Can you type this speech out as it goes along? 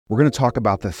We're going to talk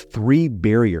about the 3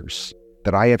 barriers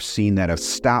that I have seen that have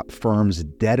stopped firms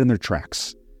dead in their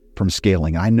tracks from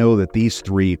scaling. I know that these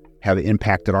 3 have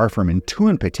impacted our firm, and 2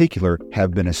 in particular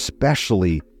have been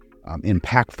especially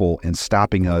impactful in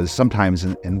stopping us, sometimes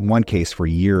in one case for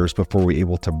years before we're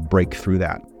able to break through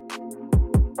that.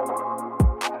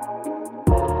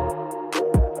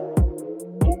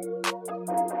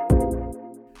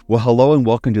 Well, hello and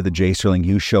welcome to the J. Sterling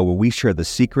Hughes Show, where we share the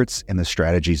secrets and the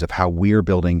strategies of how we are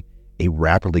building a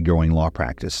rapidly growing law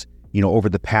practice. Over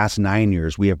the past 9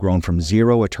 years, we have grown from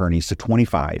 0 attorneys to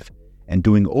 25 and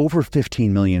doing over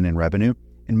 $15 million in revenue.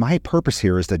 And my purpose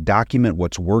here is to document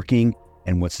what's working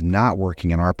and what's not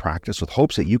working in our practice with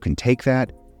hopes that you can take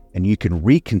that and you can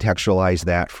recontextualize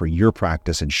that for your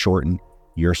practice and shorten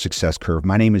your success curve.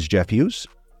 My name is Jeff Hughes,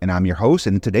 and I'm your host.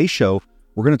 And in today's show,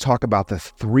 we're going to talk about the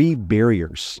 3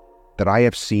 barriers that I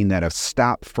have seen that have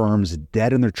stopped firms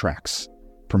dead in their tracks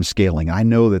from scaling. I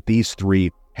know that these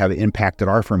 3 have impacted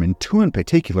our firm, and 2 in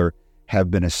particular have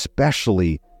been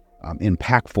especially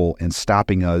impactful in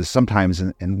stopping us, sometimes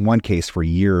in one case for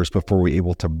years before we're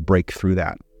able to break through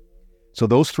that. So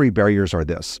those 3 barriers are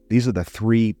this. These are the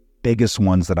 3 biggest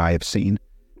ones that I have seen.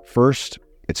 First,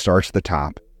 it starts at the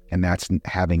top, and that's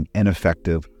having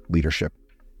ineffective leadership.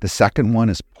 The second one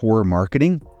is poor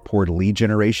marketing, poor lead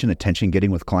generation, attention getting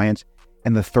with clients.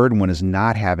 And the third one is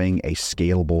not having a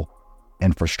scalable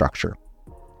infrastructure.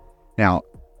 Now,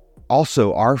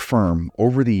 also our firm,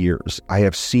 over the years, I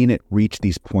have seen it reach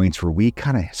these points where we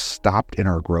kind of stopped in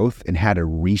our growth and had a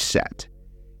reset.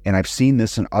 And I've seen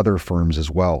this in other firms as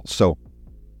well. So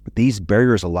these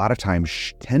barriers a lot of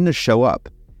times tend to show up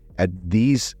at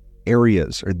these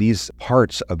areas or these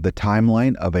parts of the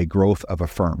timeline of a growth of a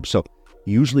firm. So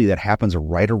usually that happens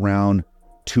right around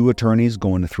 2 attorneys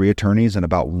going to 3 attorneys and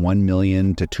about $1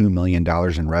 million to $2 million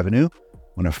in revenue.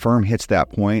 When a firm hits that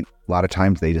point, a lot of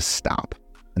times they just stop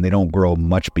and they don't grow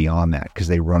much beyond that because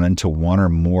they run into one or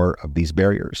more of these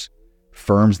barriers.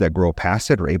 Firms that grow past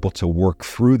it are able to work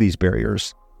through these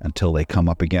barriers until they come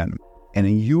up again.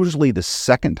 And usually the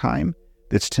second time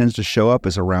this tends to show up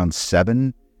is around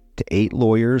 7 to 8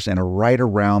 lawyers and right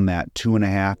around that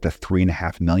 $2.5 to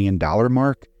 $3.5 million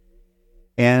mark.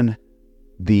 And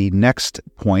the next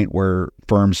point where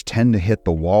firms tend to hit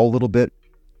the wall a little bit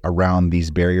around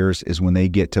these barriers is when they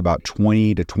get to about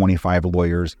 20 to 25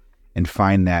 lawyers and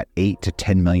find that $8 to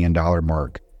 $10 million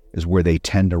mark is where they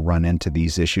tend to run into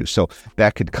these issues. So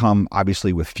that could come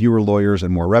obviously with fewer lawyers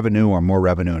and more revenue, or more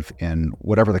revenue and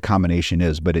whatever the combination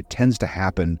is, but it tends to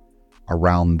happen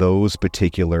around those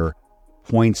particular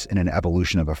points in an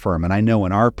evolution of a firm. And I know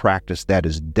in our practice, that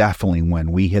is definitely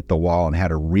when we hit the wall and had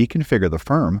to reconfigure the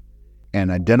firm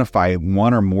and identify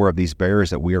one or more of these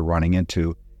barriers that we are running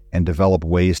into and develop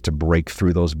ways to break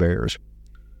through those barriers.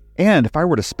 And if I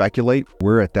were to speculate,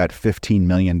 we're at that $15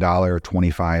 million,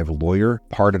 25 lawyer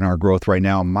part in our growth right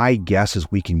now. My guess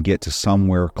is we can get to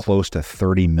somewhere close to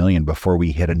 30 million before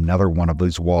we hit another one of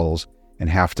these walls and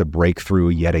have to break through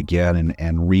yet again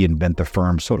and reinvent the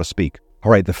firm, so to speak.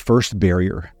 All right, the first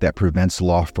barrier that prevents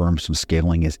law firms from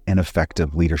scaling is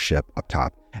ineffective leadership up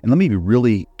top. And let me be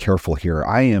really careful here.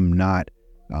 I am not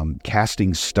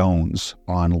casting stones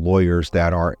on lawyers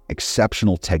that are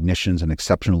exceptional technicians and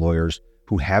exceptional lawyers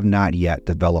who have not yet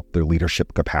developed their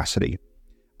leadership capacity.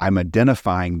 I'm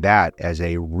identifying that as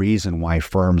a reason why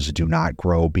firms do not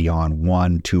grow beyond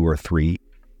 1, 2, or 3.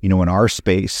 In our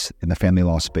space, in the family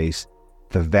law space,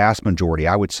 the vast majority,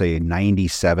 I would say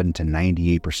 97 to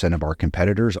 98% of our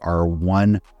competitors are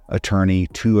 1 attorney,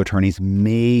 2 attorneys,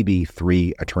 maybe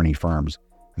 3 attorney firms.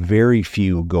 Very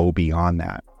few go beyond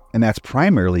that. And that's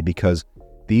primarily because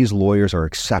these lawyers are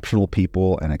exceptional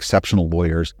people and exceptional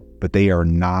lawyers, but they are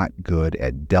not good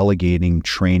at delegating,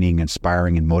 training,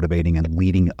 inspiring, and motivating and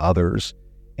leading others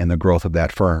in the growth of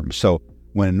that firm. So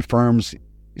when firms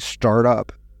start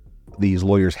up, these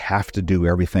lawyers have to do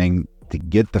everything to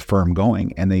get the firm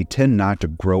going, and they tend not to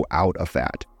grow out of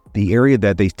that. The area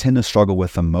that they tend to struggle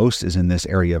with the most is in this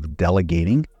area of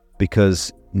delegating,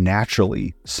 because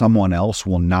naturally someone else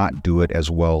will not do it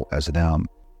as well as them.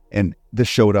 And this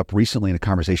showed up recently in a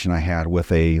conversation I had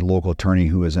with a local attorney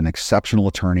who is an exceptional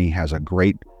attorney, has a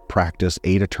great practice,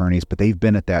 8 attorneys, but they've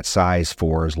been at that size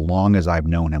for as long as I've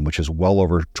known him, which is well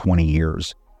over 20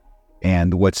 years.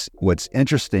 And what's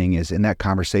interesting is in that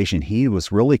conversation, he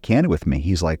was really candid with me.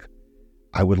 He's like,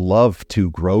 I would love to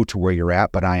grow to where you're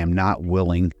at, but I am not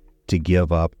willing to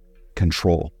give up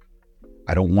control.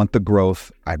 I don't want the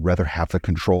growth. I'd rather have the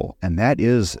control. And that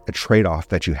is a trade-off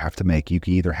that you have to make. You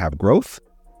can either have growth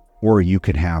or you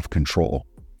can have control.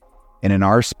 And in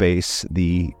our space,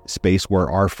 the space where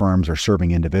our firms are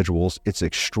serving individuals, it's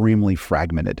extremely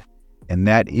fragmented. And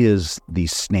that is the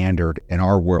standard in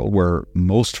our world, where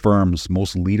most firms,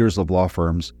 most leaders of law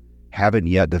firms haven't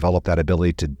yet developed that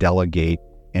ability to delegate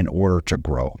in order to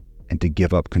grow and to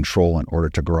give up control in order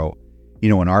to grow.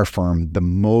 In our firm, the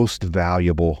most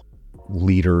valuable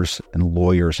leaders and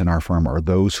lawyers in our firm are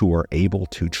those who are able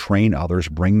to train others,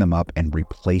 bring them up, and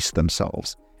replace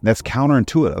themselves. And that's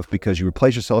counterintuitive, because you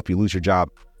replace yourself, you lose your job.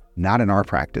 Not in our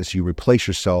practice. You replace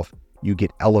yourself, you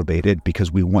get elevated,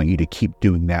 because we want you to keep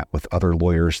doing that with other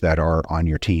lawyers that are on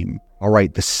your team. All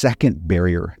right, the second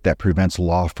barrier that prevents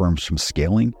law firms from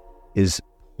scaling is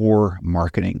poor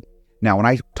marketing. Now, when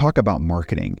I talk about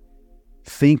marketing,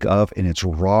 think of in its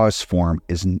rawest form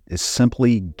is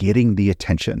simply getting the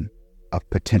attention of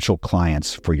potential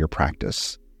clients for your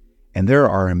practice. And there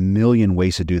are a million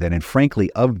ways to do that. And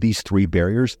frankly, of these three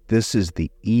barriers, this is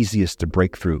the easiest to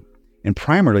break through. And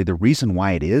primarily, the reason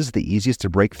why it is the easiest to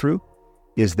break through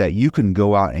is that you can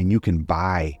go out and you can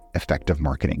buy effective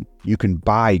marketing. You can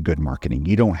buy good marketing.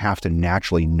 You don't have to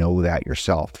naturally know that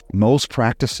yourself. Most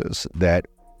practices that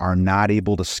are not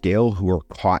able to scale, who are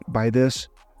caught by this,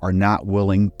 are not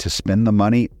willing to spend the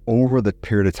money over the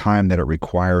period of time that it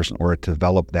requires in order to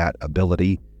develop that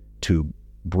ability to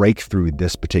break through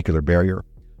this particular barrier.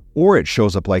 Or it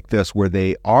shows up like this, where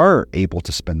they are able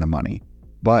to spend the money,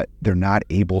 but they're not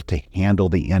able to handle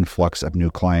the influx of new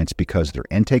clients because their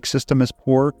intake system is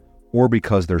poor, or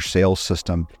because their sales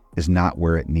system is not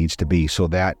where it needs to be. So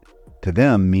that to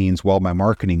them means, well, my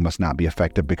marketing must not be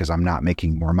effective because I'm not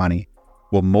making more money.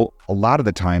 Well, a lot of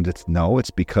the times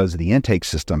it's because the intake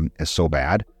system is so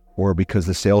bad, or because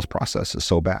the sales process is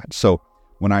so bad. So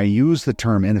when I use the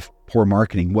term poor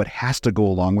marketing, what has to go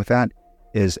along with that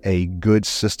is a good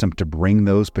system to bring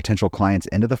those potential clients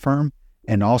into the firm,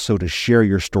 and also to share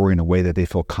your story in a way that they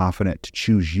feel confident to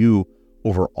choose you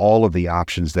over all of the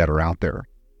options that are out there.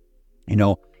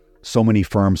 So many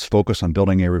firms focus on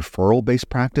building a referral-based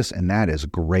practice, and that is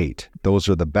great. Those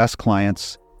are the best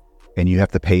clients, and you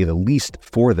have to pay the least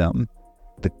for them.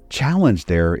 The challenge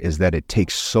there is that it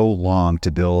takes so long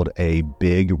to build a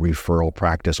big referral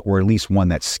practice, or at least one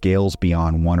that scales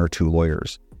beyond one or two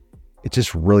lawyers. It's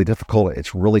just really difficult.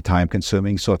 It's really time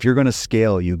consuming. So if you're going to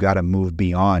scale, you got to move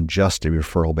beyond just a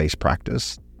referral-based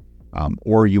practice.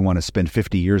 Or you want to spend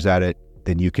 50 years at it,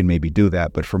 then you can maybe do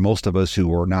that. But for most of us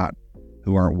who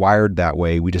aren't wired that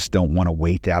way, we just don't want to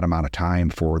wait that amount of time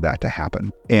for that to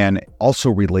happen. And also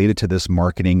related to this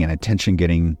marketing and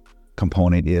attention-getting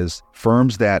component is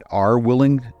firms that are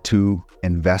willing to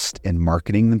invest in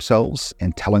marketing themselves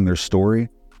and telling their story.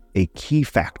 A key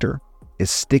factor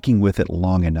is sticking with it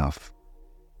long enough,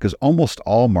 because almost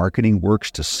all marketing works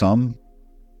to some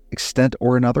extent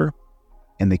or another.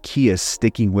 And the key is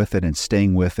sticking with it and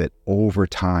staying with it over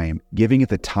time, giving it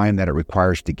the time that it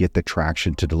requires to get the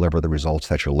traction to deliver the results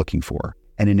that you're looking for.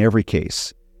 And in every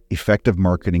case, effective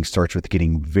marketing starts with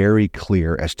getting very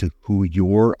clear as to who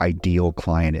your ideal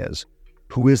client is.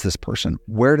 Who is this person?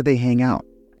 Where do they hang out?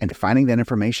 And finding that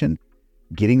information,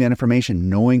 getting that information,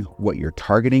 knowing what you're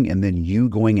targeting, and then you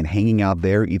going and hanging out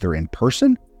there either in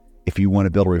person, if you want to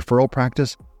build a referral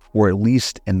practice, or at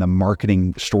least in the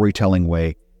marketing storytelling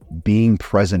way, being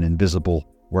present and visible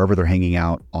wherever they're hanging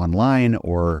out, online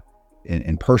or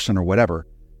in person or whatever.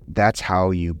 That's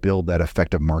how you build that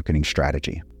effective marketing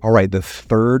strategy. All right, the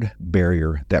third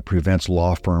barrier that prevents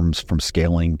law firms from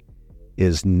scaling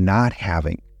is not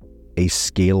having a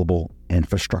scalable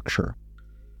infrastructure.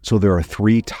 So there are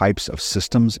three types of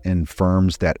systems in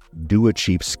firms that do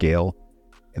achieve scale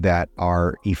that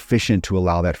are efficient to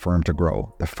allow that firm to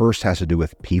grow. The first has to do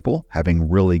with people, having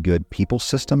really good people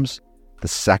systems. The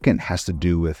second has to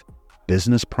do with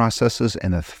business processes,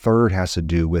 and the third has to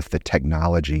do with the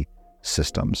technology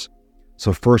systems.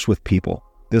 So first with people,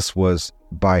 this was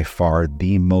by far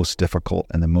the most difficult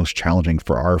and the most challenging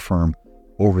for our firm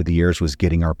over the years, was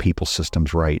getting our people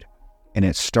systems right. And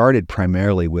it started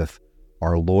primarily with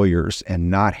our lawyers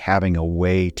and not having a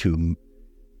way to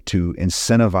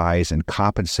incentivize and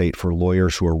compensate for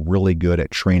lawyers who are really good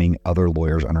at training other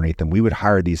lawyers underneath them. We would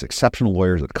hire these exceptional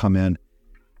lawyers that come in,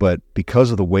 but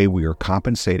because of the way we are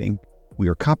compensating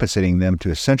them to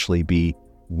essentially be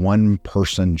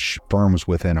one-person firms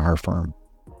within our firm.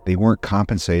 They weren't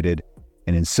compensated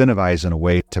and incentivized in a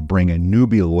way to bring a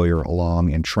newbie lawyer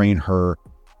along and train her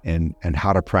and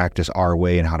how to practice our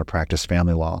way and how to practice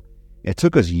family law. It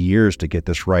took us years to get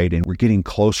this right, and we're getting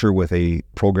closer with a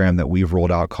program that we've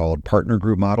rolled out called Partner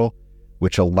Group Model,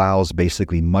 which allows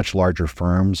basically much larger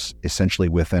firms, essentially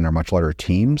within our much larger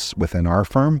teams within our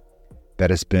firm.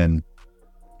 That has been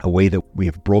a way that we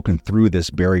have broken through this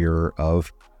barrier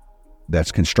of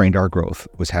that's constrained our growth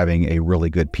was having a really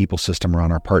good people system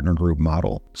around our partner group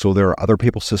model. So there are other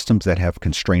people systems that have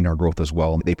constrained our growth as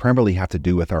well. They primarily have to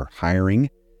do with our hiring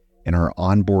and our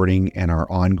onboarding and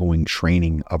our ongoing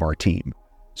training of our team.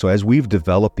 So as we've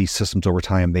developed these systems over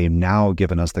time, they've now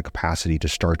given us the capacity to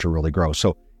start to really grow.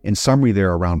 So in summary,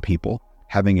 they're around people,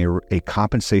 having a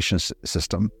compensation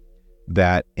system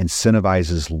that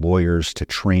incentivizes lawyers to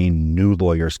train new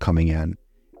lawyers coming in,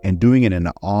 and doing it in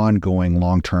an ongoing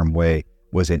long-term way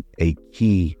was a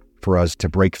key for us to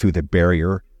break through the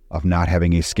barrier of not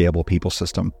having a scalable people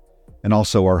system. And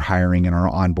also our hiring and our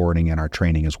onboarding and our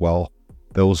training as well.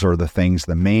 Those are the things,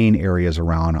 the main areas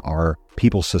around our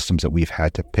people systems that we've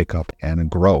had to pick up and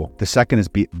grow. The second is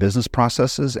business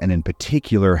processes, and in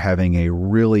particular, having a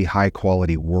really high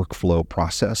quality workflow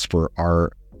process for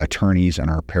our attorneys and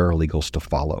our paralegals to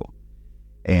follow.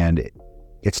 And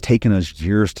it's taken us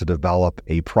years to develop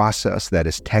a process that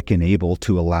is tech-enabled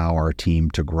to allow our team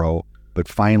to grow. But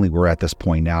finally, we're at this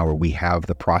point now where we have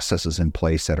the processes in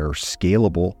place that are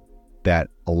scalable, that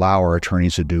allow our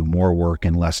attorneys to do more work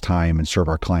in less time and serve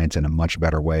our clients in a much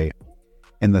better way.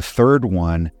 And the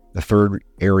third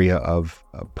area of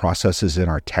processes in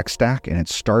our tech stack, and it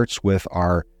starts with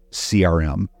our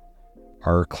CRM,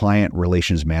 our client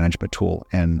relations management tool.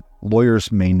 And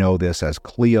lawyers may know this as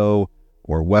Clio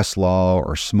or Westlaw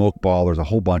or Smokeball. There's a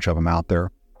whole bunch of them out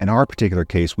there. In our particular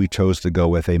case, we chose to go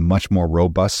with a much more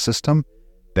robust system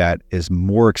that is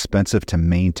more expensive to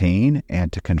maintain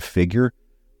and to configure.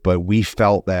 But we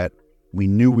felt that we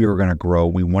knew we were going to grow.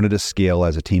 We wanted to scale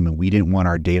as a team, and we didn't want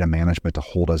our data management to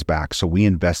hold us back. So we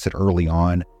invested early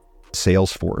on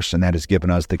Salesforce, and that has given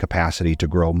us the capacity to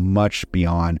grow much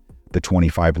beyond the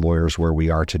 25 lawyers where we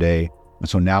are today. And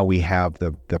so now we have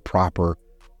the proper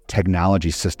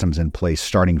technology systems in place,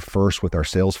 starting first with our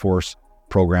Salesforce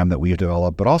program that we've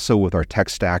developed, but also with our tech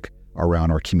stack around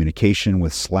our communication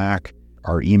with Slack,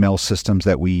 our email systems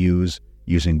that we use,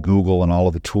 using Google and all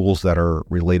of the tools that are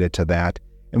related to that.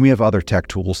 And we have other tech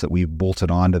tools that we've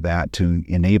bolted onto that to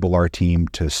enable our team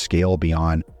to scale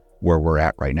beyond where we're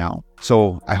at right now.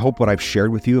 So I hope what I've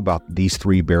shared with you about these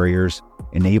three barriers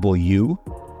enable you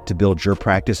to build your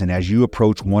practice. And as you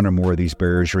approach one or more of these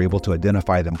barriers, you're able to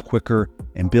identify them quicker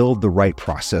and build the right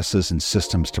processes and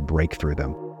systems to break through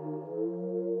them.